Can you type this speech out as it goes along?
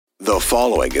The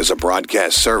following is a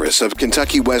broadcast service of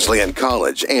Kentucky Wesleyan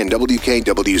College and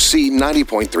WKWC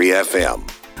 90.3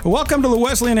 FM. Welcome to the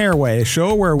Wesleyan Airway, a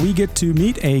show where we get to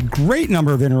meet a great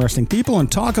number of interesting people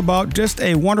and talk about just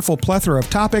a wonderful plethora of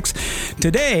topics.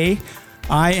 Today,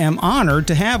 I am honored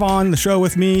to have on the show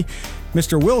with me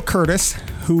Mr. Will Curtis,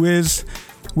 who is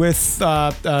with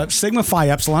Sigma Phi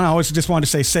Epsilon. I always just wanted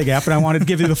to say SigEp, and I wanted to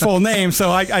give you the full name,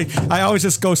 so I always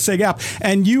just go SigEp.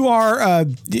 And you are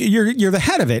you're the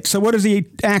head of it. So what is the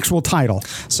actual title?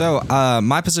 So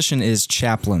my position is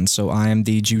Chaplain. So I am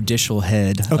the judicial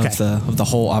head of the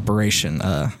whole operation.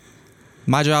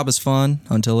 My job is fun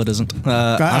until it isn't.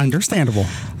 Understandable.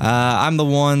 I'm the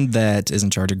one that is in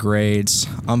charge of grades.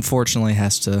 Unfortunately,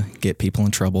 has to get people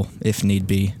in trouble if need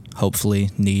be. Hopefully,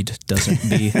 need doesn't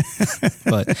be.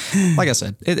 But like I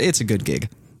said, it's a good gig.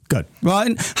 Good. Well,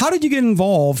 and how did you get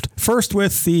involved first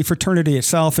with the fraternity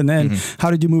itself, and then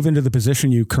how did you move into the position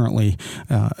you currently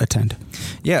attend?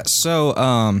 Yeah, so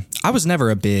I was never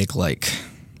a big,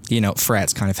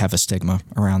 frats kind of have a stigma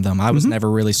around them. I was never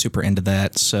really super into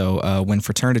that. So when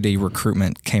fraternity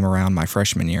recruitment came around my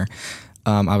freshman year,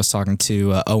 I was talking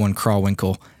to Owen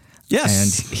Crawwinkle.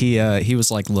 Yes. And he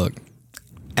was like, look,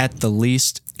 at the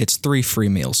least, it's 3 free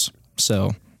meals.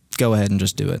 So go ahead and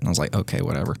just do it. And I was like, okay,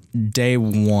 whatever. Day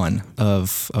one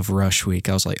of Rush Week,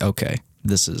 I was like, okay,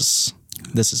 this is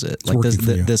it. Like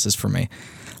this is for me.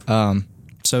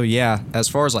 So yeah, as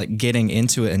far as like getting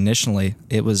into it initially,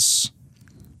 it was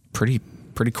pretty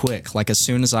quick. Like as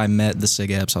soon as I met the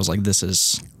SigEps, I was like, this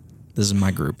is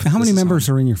my group. How many members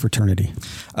are in your fraternity?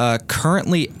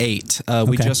 Currently 8.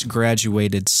 We just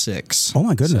graduated 6. Oh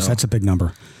my goodness, that's a big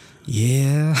number.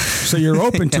 Yeah. So you're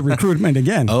open to recruitment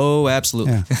again? Oh,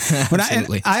 absolutely. Yeah.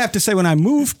 Absolutely. I have to say, when I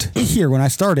moved here, when I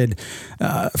started,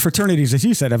 fraternities, as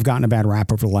you said, have gotten a bad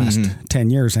rap over the last 10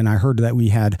 years. And I heard that we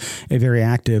had a very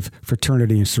active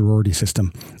fraternity and sorority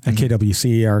system at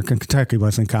KWC, or Kentucky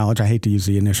Wesleyan College. I hate to use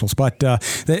the initials, but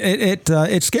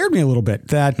it scared me a little bit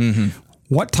that into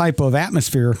what type of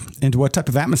atmosphere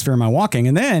am I walking?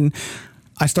 And then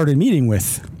I started meeting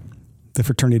with the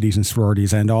fraternities and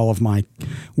sororities, and all of my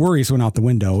worries went out the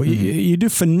window. You do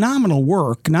phenomenal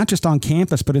work, not just on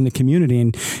campus, but in the community.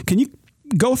 And can you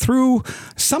go through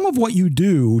some of what you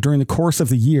do during the course of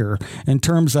the year in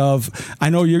terms of, I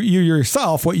know you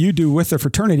yourself, what you do with the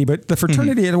fraternity, but the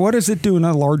fraternity, what does it do in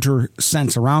a larger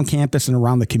sense around campus and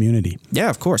around the community? Yeah,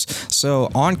 of course. So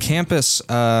on campus,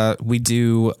 we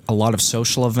do a lot of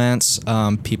social events.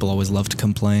 People always love to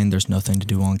complain. There's nothing to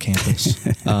do on campus.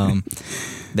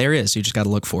 There is. You just got to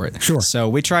look for it. Sure. So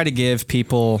we try to give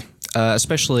people,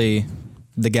 especially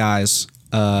the guys,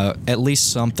 at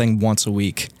least something once a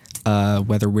week,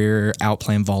 whether we're out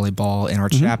playing volleyball in our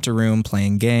chapter room,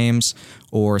 playing games,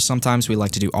 or sometimes we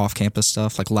like to do off-campus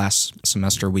stuff. Like last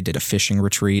semester, we did a fishing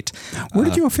retreat. Where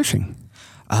did you go fishing?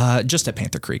 Just at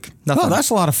Panther Creek. Oh, that's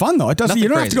a lot of fun, though. You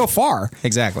don't have to go far.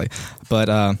 Exactly.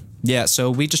 But yeah,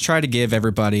 so we just try to give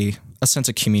everybody a sense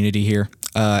of community here.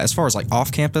 As far as like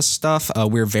off-campus stuff,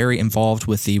 we're very involved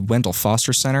with the Wendell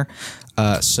Foster Center.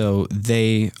 So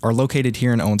they are located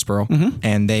here in Owensboro,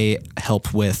 and they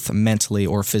help with mentally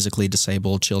or physically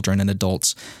disabled children and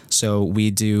adults. So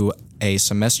we do a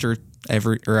tour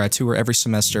every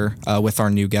semester with our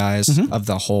new guys of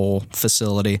the whole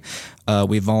facility.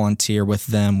 We volunteer with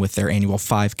them with their annual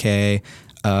 5K,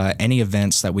 any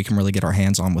events that we can really get our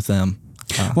hands on with them.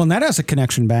 Well, and that has a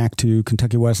connection back to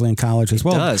Kentucky Wesleyan College as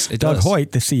well. It Doug does.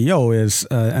 Hoyt, the CEO, is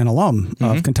an alum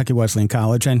of Kentucky Wesleyan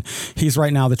College, and he's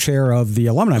right now the chair of the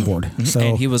alumni board. So,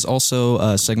 and he was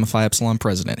also Sigma Phi Epsilon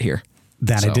president here.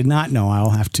 That I did not know. I'll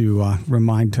have to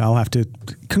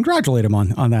congratulate him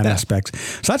on that aspect.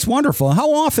 So that's wonderful.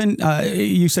 How often,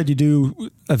 you said you do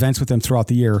events with them throughout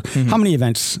the year. How many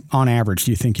events on average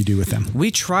do you think you do with them? We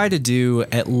try to do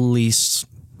at least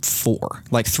 4,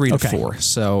 like 3 to 4.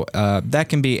 So that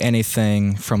can be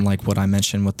anything from like what I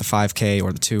mentioned with the 5K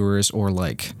or the tours, or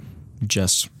like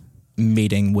just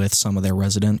meeting with some of their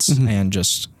residents and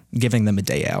just giving them a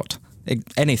day out.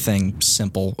 Anything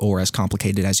simple or as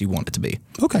complicated as you want it to be.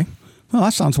 Okay. Well,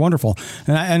 that sounds wonderful.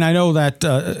 And I know that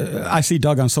I see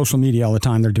Doug on social media all the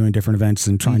time. They're doing different events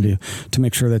and trying to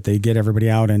make sure that they get everybody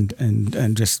out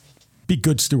and just be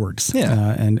good stewards.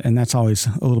 Yeah. And that's always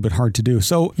a little bit hard to do.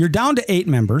 So you're down to 8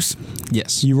 members.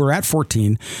 Yes. You were at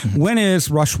 14. When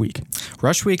is Rush Week?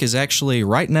 Rush Week is actually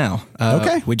right now.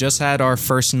 We just had our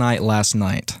first night last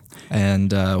night.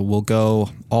 And we'll go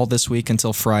all this week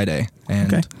until Friday.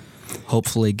 And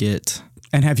hopefully get...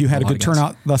 And have you had a good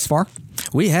turnout thus far?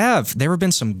 We have. There have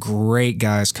been some great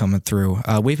guys coming through.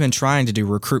 We've been trying to do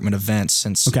recruitment events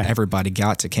since everybody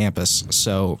got to campus.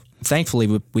 So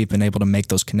thankfully, we've been able to make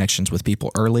those connections with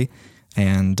people early.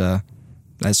 And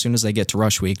as soon as they get to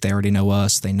Rush Week, they already know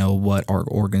us. They know what our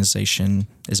organization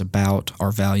is about,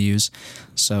 our values.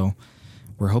 So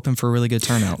we're hoping for a really good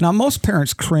turnout. Now, most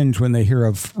parents cringe when they hear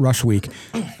of Rush Week,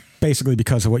 basically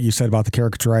because of what you said about the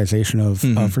caricaturization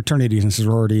of fraternities and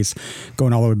sororities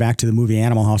going all the way back to the movie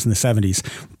Animal House in the 70s.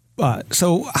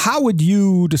 So how would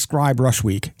you describe Rush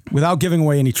Week without giving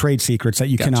away any trade secrets that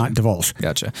you cannot divulge?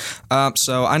 Gotcha.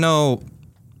 So I know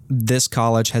this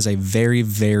college has a very,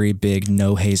 very big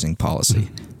no hazing policy,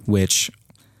 which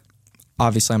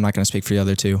obviously I'm not going to speak for the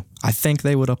other two. I think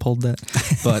they would uphold that.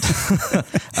 But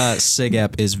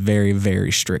SigEp is very,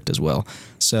 very strict as well.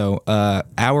 So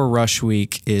our Rush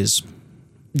Week is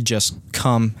just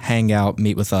come, hang out,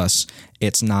 meet with us.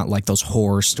 It's not like those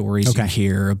horror stories you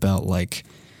hear about like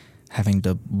having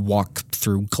to walk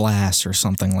through glass or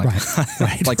something like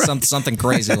that. Like something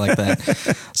crazy like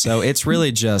that. So it's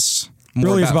really just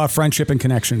more it's about friendship and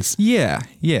connections. Yeah.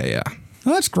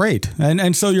 Well, that's great.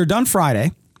 And so you're done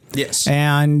Friday. Yes.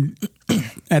 And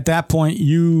at that point,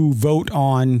 you vote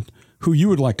on who you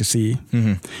would like to see,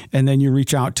 and then you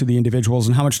reach out to the individuals.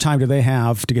 And how much time do they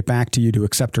have to get back to you to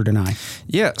accept or deny?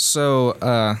 Yeah,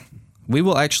 so we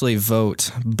will actually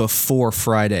vote before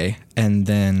Friday, and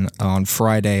then on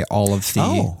Friday, all of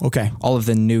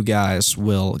the new guys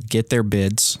will get their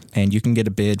bids, and you can get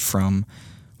a bid from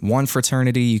one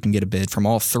fraternity, you can get a bid from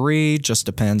all three, just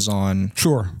depends on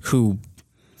who,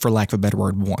 for lack of a better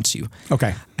word, wants you.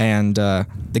 Okay. And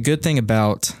the good thing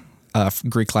about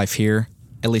Greek life here,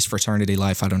 at least fraternity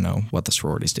life, I don't know what the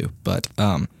sororities do, but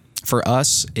for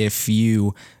us, if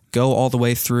you go all the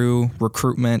way through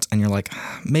recruitment and you're like,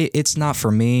 it's not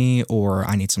for me, or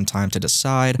I need some time to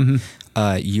decide,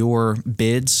 your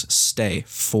bids stay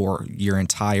for your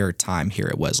entire time here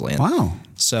at Wesleyan. Wow.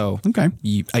 So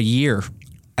a year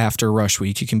after Rush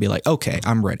Week, you can be like, okay,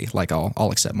 I'm ready. Like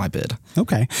I'll accept my bid.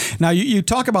 Okay. Now you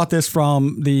talk about this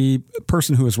from the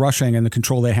person who is rushing and the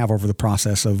control they have over the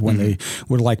process of when they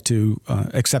would like to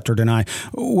accept or deny.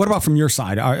 What about from your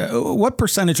side? What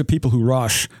percentage of people who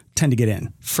rush tend to get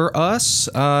in? For us,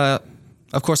 of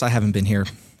course, I haven't been here.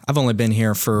 I've only been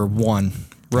here for one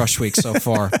Rush Week so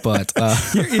far, but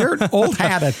you're an old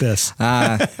hat at this.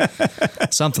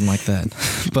 Something like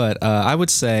that. But I would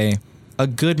say a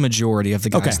good majority of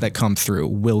the guys that come through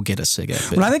will get a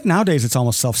SigEp bid. But I think nowadays it's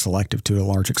almost self-selective to a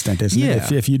large extent, isn't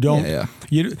it? If you don't,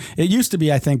 it used to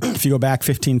be, I think, if you go back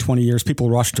 15, 20 years, people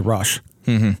rushed to rush.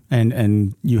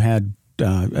 And you had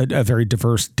a very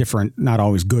diverse, different, not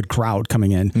always good crowd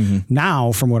coming in.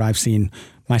 Now, from what I've seen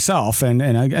myself, and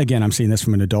again, I'm seeing this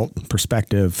from an adult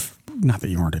perspective, not that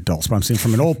you aren't adults, but I'm seeing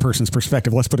from an old person's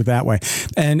perspective, let's put it that way.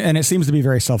 And it seems to be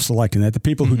very self-selecting, that the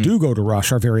people who do go to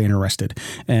rush are very interested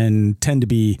and tend to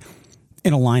be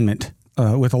in alignment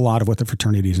with a lot of what the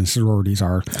fraternities and sororities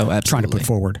are trying to put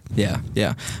forward. Yeah.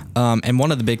 And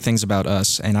one of the big things about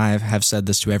us, and I have said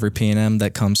this to every P&M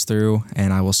that comes through,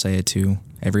 and I will say it to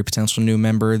every potential new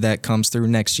member that comes through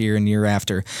next year and year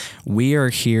after, we are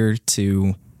here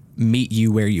to meet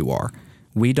you where you are.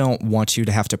 We don't want you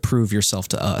to have to prove yourself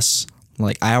to us.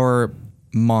 Like our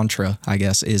mantra, I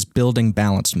guess, is building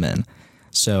balanced men.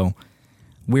 So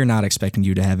we're not expecting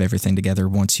you to have everything together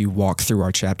once you walk through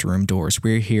our chapter room doors.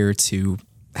 We're here to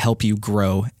help you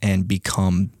grow and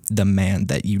become the man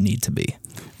that you need to be.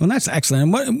 Well, that's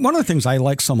excellent. And one of the things I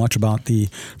like so much about the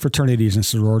fraternities and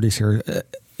sororities here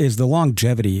is the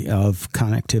longevity of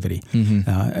connectivity.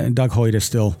 And Doug Hoyt is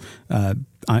still...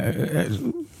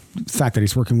 the fact that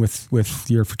he's working with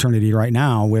your fraternity right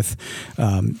now with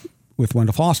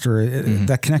Wendell Foster,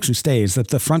 that connection stays. That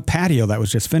the front patio that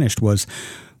was just finished was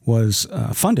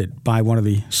funded by one of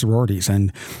the sororities,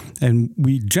 and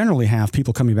we generally have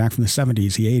people coming back from the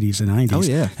 70s, the 80s, and 90s. Oh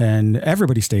yeah, and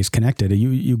everybody stays connected.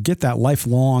 You get that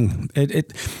lifelong.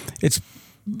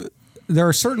 There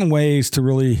are certain ways to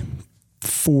really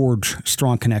forge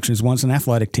strong connections. One's an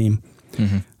athletic team.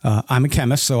 I'm a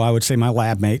chemist, so I would say my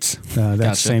lab mates.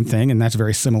 That's the same thing, and that's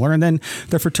very similar. And then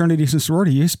the fraternities and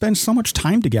sorority, you spend so much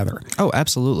time together. Oh,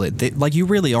 absolutely. You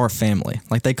really are family.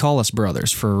 Like they call us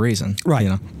brothers for a reason.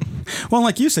 Right. Well,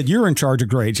 like you said, you're in charge of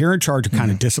grades. You're in charge of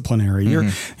kind of disciplinary.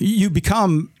 You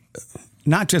become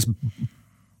not just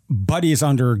buddies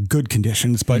under good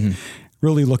conditions, but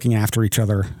really looking after each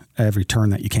other every turn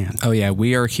that you can. Oh, yeah.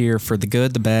 We are here for the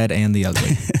good, the bad, and the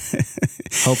ugly.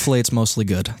 Hopefully it's mostly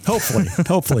good.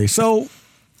 Hopefully. So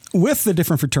with the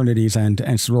different fraternities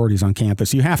and sororities on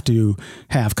campus, you have to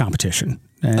have competition.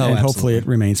 And hopefully it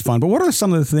remains fun. But what are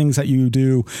some of the things that you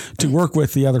do to work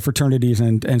with the other fraternities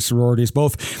and sororities,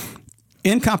 both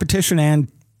in competition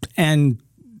and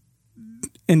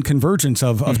in convergence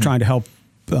of trying to help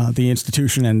the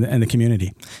institution and the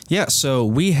community? Yeah, so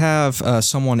we have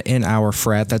someone in our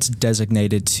frat that's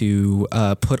designated to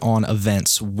put on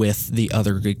events with the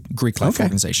other Greek life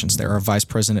organizations. They're our vice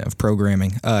president of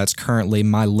programming. It's currently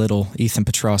my little Ethan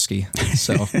Petrosky,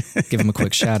 so give him a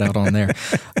quick shout out on there.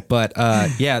 But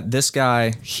this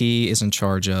guy, he is in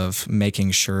charge of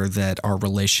making sure that our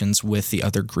relations with the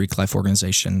other Greek life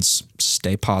organizations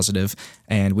stay positive,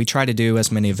 and we try to do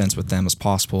as many events with them as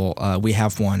possible. We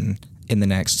have one in the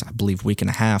next, I believe, week and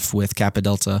a half with Kappa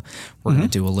Delta. We're going to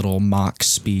do a little mock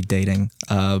speed dating.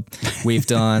 We've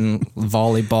done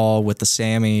volleyball with the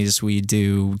Sammies. We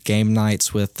do game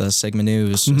nights with the Sigma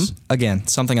News. Again,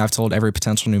 something I've told every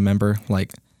potential new member,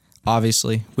 like,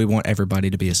 obviously, we want everybody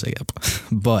to be a SigEp,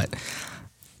 but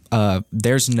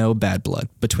there's no bad blood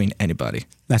between anybody.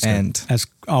 That's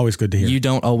always good to hear. You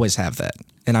don't always have that,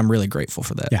 and I'm really grateful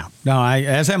for that. Yeah. No,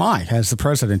 as am I, as the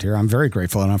president here. I'm very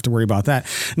grateful. I don't have to worry about that.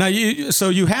 Now, so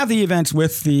you have the events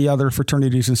with the other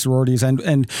fraternities and sororities,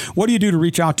 and what do you do to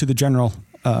reach out to the general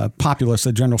populace,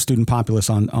 the general student populace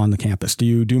on the campus? Do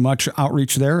you do much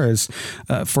outreach there as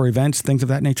for events, things of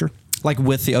that nature? Like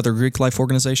with the other Greek life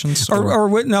organizations? Or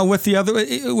with the other,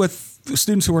 with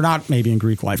students who are not maybe in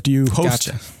Greek life. Do you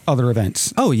host other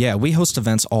events? Oh, yeah. We host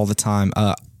events all the time.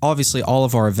 Obviously, all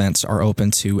of our events are open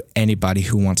to anybody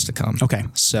who wants to come. Okay.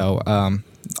 So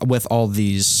with all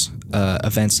these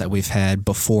events that we've had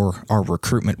before our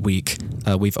recruitment week,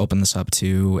 we've opened this up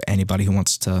to anybody who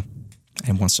wants to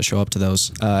show up to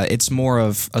those. It's more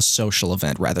of a social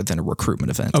event rather than a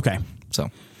recruitment event. Okay. So.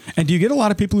 And do you get a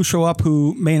lot of people who show up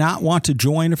who may not want to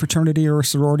join a fraternity or a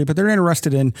sorority, but they're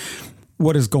interested in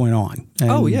what is going on?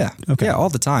 Oh, yeah. Okay. Yeah, all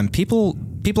the time. People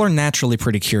are naturally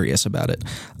pretty curious about it.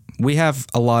 We have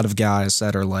a lot of guys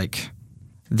that are like,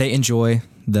 they enjoy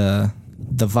the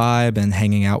vibe and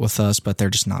hanging out with us, but they're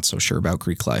just not so sure about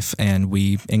Greek life. And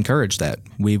we encourage that.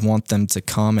 We want them to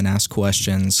come and ask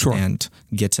questions and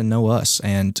get to know us.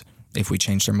 And if we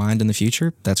change their mind in the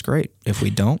future, that's great. If we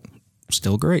don't,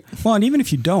 still great. Well, and even if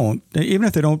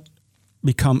they don't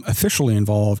become officially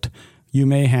involved, you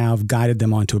may have guided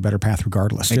them onto a better path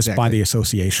regardless, just by the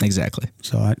association. Exactly.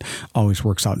 So that always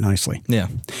works out nicely. Yeah.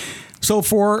 So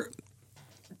for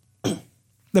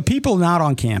the people not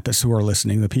on campus who are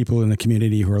listening, the people in the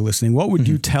community who are listening, what would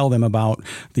you tell them about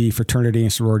the fraternity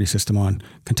and sorority system on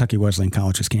Kentucky Wesleyan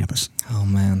College's campus? Oh,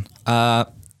 man.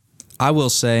 I will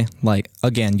say, like,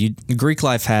 again, Greek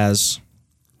life has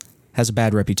a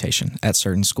bad reputation at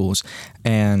certain schools,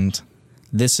 and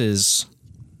this is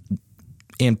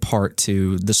in part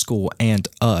to the school and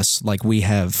us. Like, we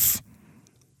have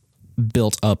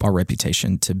built up our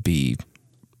reputation to be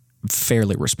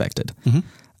fairly respected.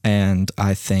 And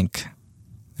I think,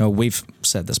 we've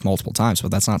said this multiple times,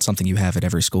 but that's not something you have at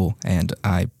every school, and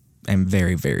I am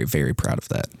very, very, very proud of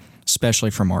that,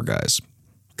 especially from our guys,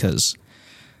 because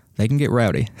they can get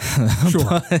rowdy.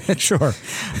 Sure.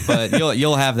 But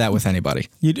you'll have that with anybody.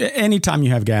 Anytime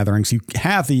you have gatherings, you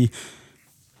have the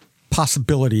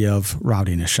possibility of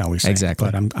rowdiness, shall we say. Exactly.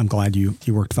 But I'm glad you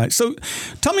worked fine. So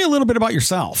tell me a little bit about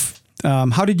yourself.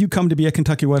 How did you come to be at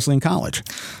Kentucky Wesleyan College?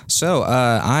 So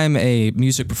I'm a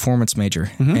music performance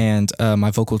major, and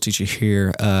my vocal teacher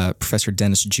here, Professor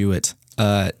Dennis Jewett,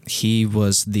 he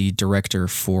was the director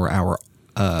for our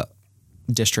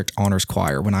district honors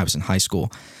choir when I was in high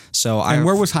school. And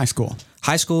where was high school?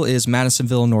 High school is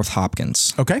Madisonville, North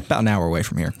Hopkins. Okay. About an hour away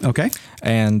from here. Okay.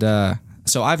 And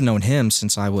so I've known him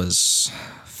since I was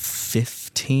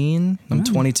 15. I'm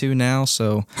 22 now,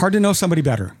 so... Hard to know somebody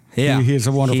better. Yeah. He is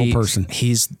a wonderful person.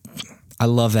 I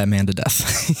love that man to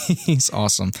death. He's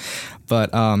awesome.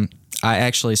 But I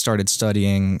actually started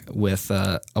studying with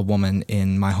a woman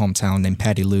in my hometown named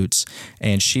Patty Lutz,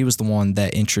 and she was the one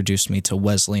that introduced me to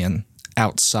Wesleyan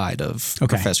outside of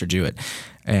Professor Jewett.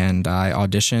 And I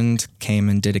auditioned, came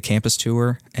and did a campus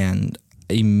tour, and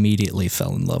immediately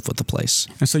fell in love with the place.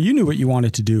 And so you knew what you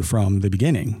wanted to do from the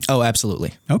beginning. Oh,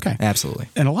 absolutely. Okay. Absolutely.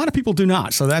 And a lot of people do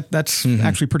not. So that's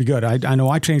actually pretty good. I know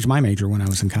I changed my major when I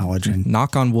was in college. And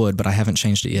knock on wood, but I haven't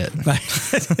changed it yet.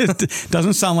 It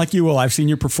doesn't sound like you will. I've seen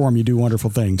you perform. You do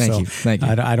wonderful things. Thank you.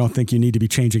 I don't think you need to be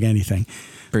changing anything.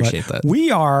 Appreciate that.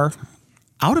 We are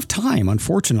out of time,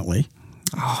 unfortunately.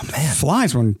 Oh, man.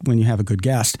 Flies when you have a good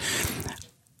guest.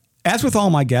 As with all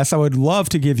my guests, I would love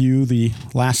to give you the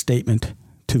last statement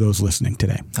to those listening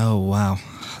today. Oh, wow.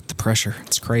 The pressure.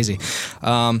 It's crazy.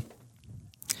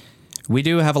 We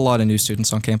do have a lot of new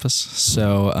students on campus.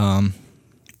 So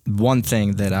one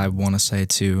thing that I want to say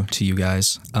to you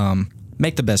guys,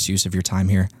 make the best use of your time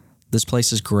here. This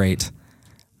place is great,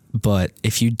 but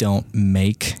if you don't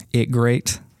make it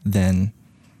great, then,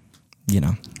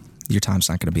 your time's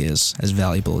not going to be as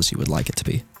valuable as you would like it to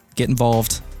be. Get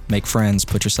involved, make friends,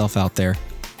 put yourself out there,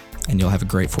 and you'll have a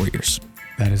great 4 years.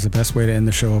 That is the best way to end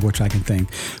the show of which I can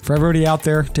think. For everybody out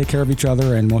there, take care of each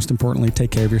other, and most importantly,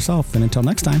 take care of yourself. And until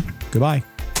next time, goodbye.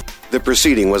 The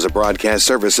proceeding was a broadcast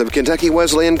service of Kentucky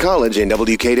Wesleyan College and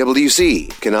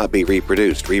WKWC. Cannot be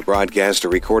reproduced, rebroadcast, or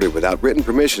recorded without written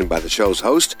permission by the show's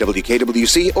host,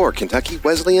 WKWC, or Kentucky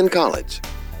Wesleyan College.